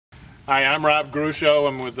Hi, I'm Rob Grusho.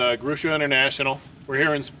 I'm with Grusho International. We're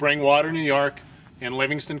here in Springwater, New York, in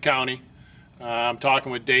Livingston County. I'm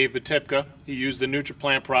talking with Dave Vitipka. He used the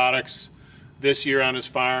Nutriplant products this year on his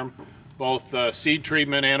farm, both seed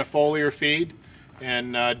treatment and a foliar feed.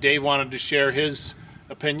 And Dave wanted to share his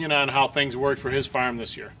opinion on how things worked for his farm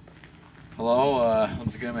this year. Hello,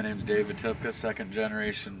 once again, my name is Dave Vitipka, second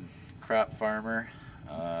generation crop farmer.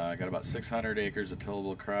 I got about 600 acres of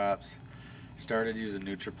tillable crops. Started using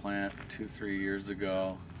Nutriplant 2-3 years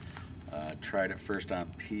ago. Tried it first on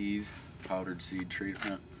peas, powdered seed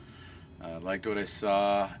treatment. Liked what I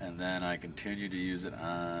saw, and then I continued to use it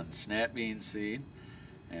on snap bean seed,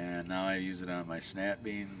 and now I use it on my snap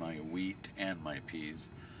bean, my wheat, and my peas.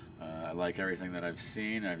 I like everything that I've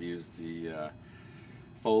seen. I've used the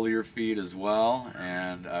foliar feed as well,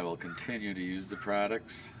 and I will continue to use the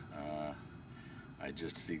products. I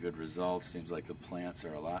just see good results. Seems like the plants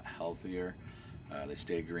are a lot healthier. They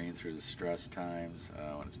stay green through the stress times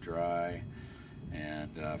when it's dry,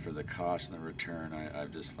 and for the cost and the return,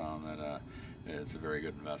 I've just found that it's a very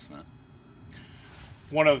good investment.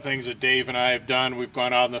 One of the things that Dave and I have done, we've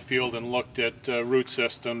gone out in the field and looked at root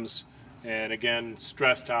systems and again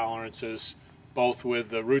stress tolerances, both with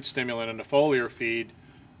the root stimulant and the foliar feed.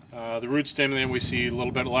 The root stimulant, we see a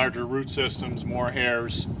little bit larger root systems, more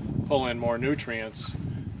hairs, pull in more nutrients.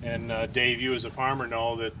 And Dave, you as a farmer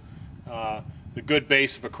know that the good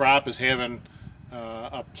base of a crop is having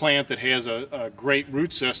a plant that has a great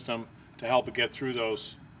root system to help it get through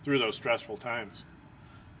those stressful times.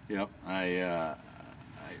 Yep,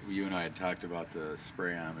 you and I had talked about the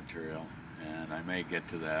spray-on material, and I may get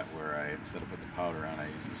to that where instead of putting the powder on, I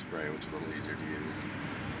use the spray, which is a little easier to use.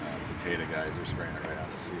 And potato guys are spraying it right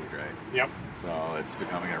on the seed, right? Yep. So it's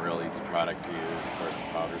becoming a real easy product to use. Of course, the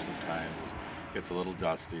powder sometimes gets a little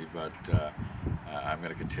dusty, but I'm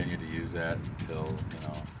going to continue to use that until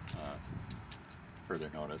further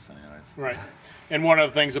notice. Anyways. Right. And one of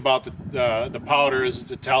the things about the powder is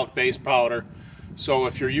it's a talc-based powder. So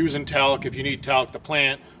if you're using talc, if you need talc to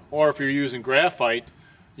plant, or if you're using graphite,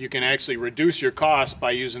 you can actually reduce your cost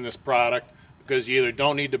by using this product because you either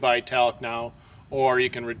don't need to buy talc now, or you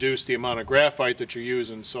can reduce the amount of graphite that you're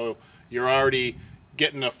using. So you're already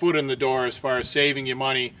getting a foot in the door as far as saving you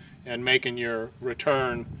money and making your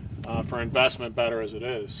return for investment better as it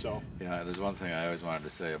is. So yeah, there's one thing I always wanted to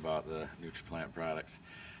say about the Nutriplant products.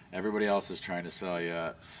 Everybody else is trying to sell you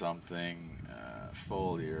something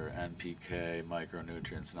foliar, NPK,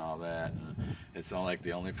 micronutrients, and all that. And it's not like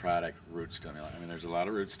the only product root stimulant. I mean, there's a lot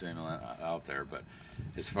of root stimulant out there, but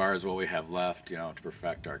as far as what we have left, to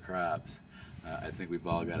perfect our crops, I think we've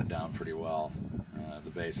all got it down pretty well,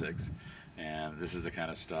 the basics. And this is the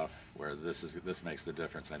kind of stuff where this makes the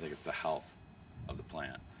difference. I think it's the health of the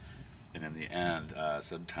plant. And in the end,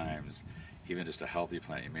 sometimes even just a healthy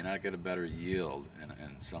plant, you may not get a better yield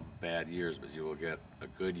in some bad years, but you will get a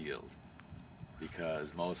good yield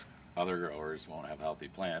because most other growers won't have healthy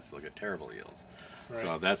plants. They'll get terrible yields. Right.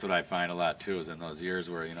 So that's what I find a lot too, is in those years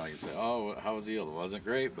where you say, oh, how was the yield? It wasn't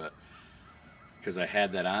great, but because I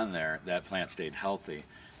had that on there, that plant stayed healthy.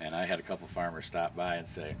 And I had a couple farmers stop by and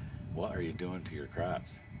say, what are you doing to your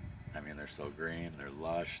crops? I mean, they're so green, they're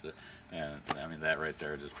lush, and I mean, that right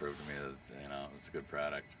there just proved to me that it's a good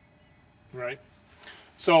product. Right.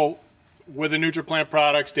 So with the Nutriplant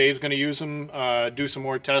products, Dave's going to use them, do some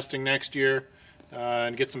more testing next year,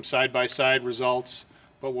 and get some side-by-side results.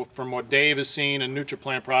 But from what Dave has seen and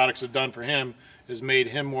Nutriplant products have done for him, has made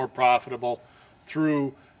him more profitable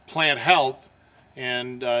through plant health.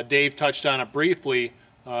 And Dave touched on it briefly.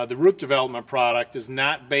 The root development product is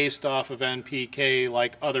not based off of NPK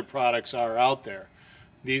like other products are out there.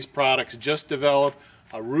 These products just develop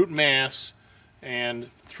a root mass,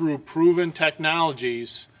 and through proven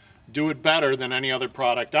technologies do it better than any other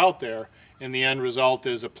product out there. And the end result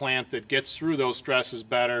is a plant that gets through those stresses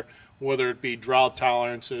better, whether it be drought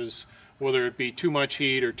tolerances, whether it be too much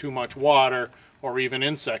heat or too much water, or even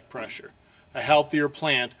insect pressure. A healthier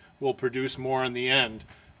plant will produce more in the end,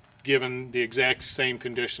 given the exact same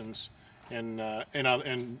conditions in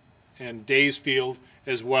Dave's field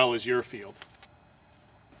as well as your field.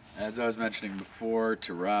 As I was mentioning before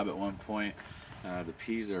to Rob at one point, the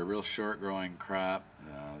peas are a real short-growing crop,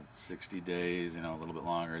 60 days, a little bit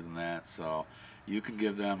longer than that. So you can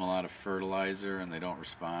give them a lot of fertilizer and they don't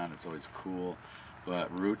respond. It's always cool.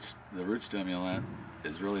 But the root stimulant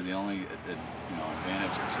is really the only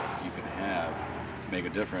advantage that you can have to make a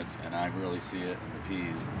difference, and I really see it in the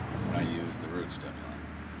peas when I use the root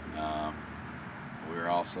stimulant. We were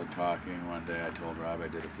also talking one day, I told Rob I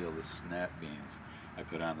did a field of snap beans. I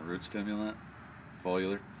put on the root stimulant,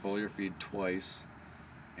 foliar feed twice,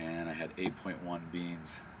 and I had 8.1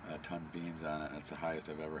 beans ton beans on it, and it's the highest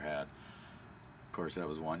I've ever had. Of course, that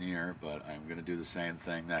was 1 year, but I'm going to do the same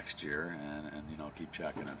thing next year, and you know, keep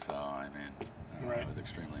checking it. So I mean, Right. I was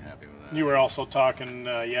extremely happy with that. You were also talking,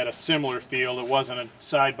 you had a similar field. It wasn't a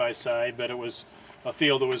side-by-side, but it was a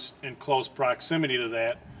field that was in close proximity to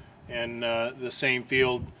that. And the same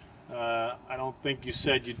field, I don't think you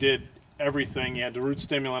said you did everything. You had the root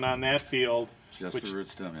stimulant on that field. Just the root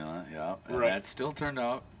stimulant, yeah. And Right. that still turned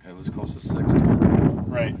out, it was close to 6 tons.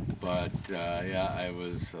 Right. But yeah, I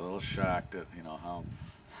was a little shocked at, you know, how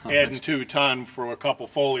Adding 2 ton for a couple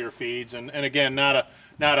foliar feeds, and again, not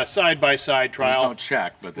a side-by-side trial. There's no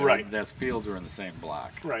check, but Right. those fields were in the same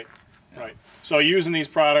block. Right, right. So using these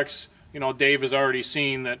products, you know, Dave has already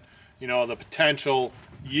seen that, you know, the potential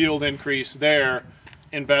yield increase there,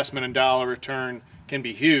 investment and dollar return can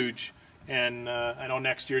be huge. And I know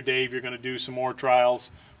next year, Dave, you're going to do some more trials.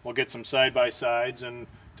 We'll get some side-by-sides and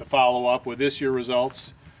to follow up with this year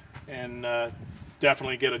results, and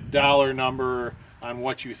definitely get a dollar number on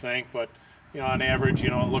what you think. But, you know, on average,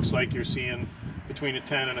 you know, it looks like you're seeing between a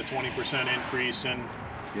 10 and a 20% increase in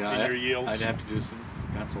your yields. I'd have to do some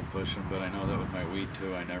pencil pushing, but I know that with my wheat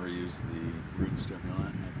too, I never used the root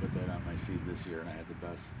stimulant. I put that on my seed this year, and I had the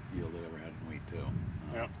best yield I ever had in wheat too.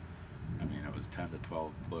 Yeah. I mean, it was 10 to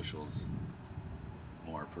 12 bushels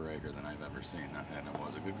more per acre than I've ever seen, and it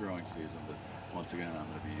was a good growing season. But once again, I'm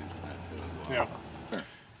going to be using that too as well. Yeah. Sure.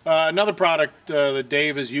 Another product that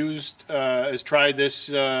Dave has used, has tried this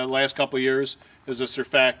last couple of years, is a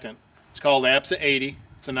surfactant. It's called APSA-80.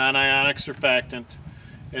 It's a non-ionic surfactant.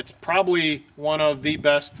 It's probably one of the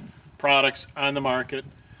best products on the market.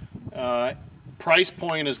 Price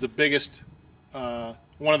point is the biggest,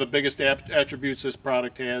 one of the biggest attributes this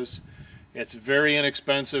product has. It's very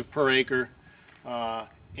inexpensive per acre,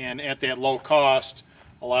 and at that low cost,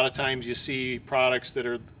 a lot of times you see products that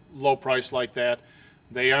are low priced like that,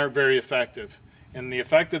 they aren't very effective. And the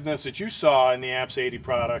effectiveness that you saw in the APSA-80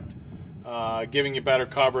 product, giving you better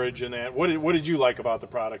coverage and that, what did you like about the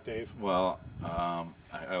product, Dave? Well,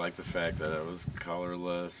 I like the fact that it was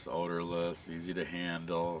colorless, odorless, easy to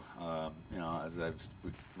handle. You know, as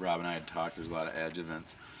Rob and I had talked, there's a lot of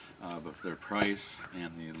adjuvants, but for their price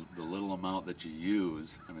and the little amount that you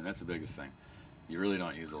use, I mean, that's the biggest thing. You really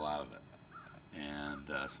don't use a lot of it.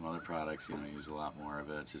 And some other products, you know, use a lot more of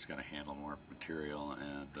it. It's just going to handle more material.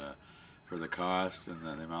 And for the cost and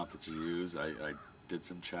the amount that you use, I did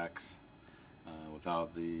some checks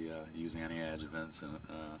without using any adjuvants. And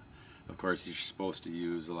of course, you're supposed to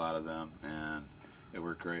use a lot of them, and it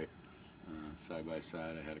worked great. Side by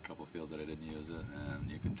side, I had a couple fields that I didn't use it, and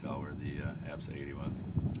you can tell where the APSA-80 was.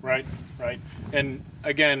 Right, right. And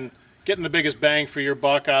again, getting the biggest bang for your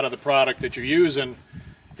buck out of the product that you're using.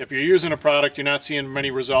 If you're using a product, you're not seeing many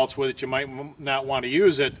results with it, you might not want to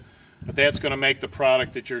use it, but that's going to make the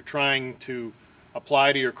product that you're trying to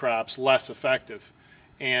apply to your crops less effective.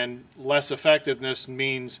 And less effectiveness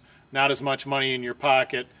means not as much money in your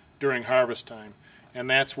pocket during harvest time. And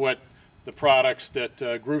that's what the products that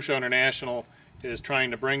Grusho International is trying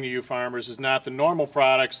to bring to you farmers, is not the normal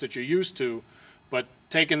products that you're used to, but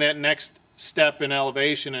taking that next step in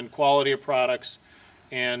elevation and quality of products,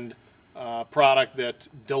 and product that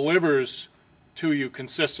delivers to you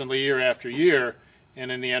consistently year after year,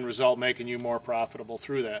 and in the end result making you more profitable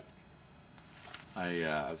through that.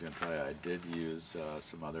 I was going to tell you, I did use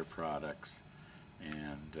some other products,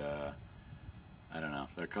 and I don't know.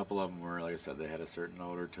 A couple of them were, like I said, they had a certain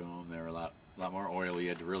odor to them. They were a lot more oily. You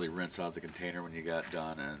had to really rinse out the container when you got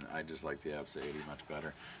done, and I just like the APSA-80 much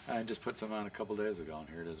better. I just put some on a couple days ago, and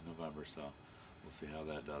here it is November, so we'll see how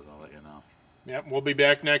that does. I'll let you know. Yep, we'll be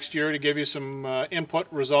back next year to give you some input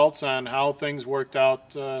results on how things worked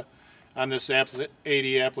out on this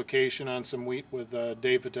APSA-80 application on some wheat with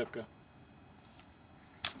Dave Vitipka.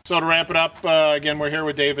 So to wrap it up, again, we're here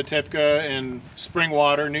with Dave Vitipka in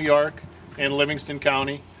Springwater, New York, and Livingston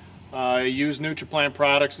County. He used Nutriplant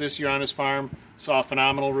products this year on his farm, saw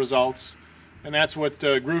phenomenal results. And that's what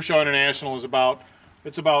Grusho International is about.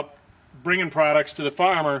 It's about bringing products to the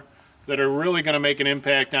farmer that are really going to make an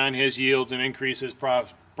impact on his yields and increase his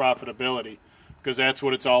profitability, because that's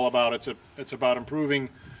what it's all about. It's about improving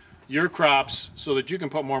your crops so that you can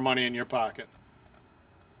put more money in your pocket.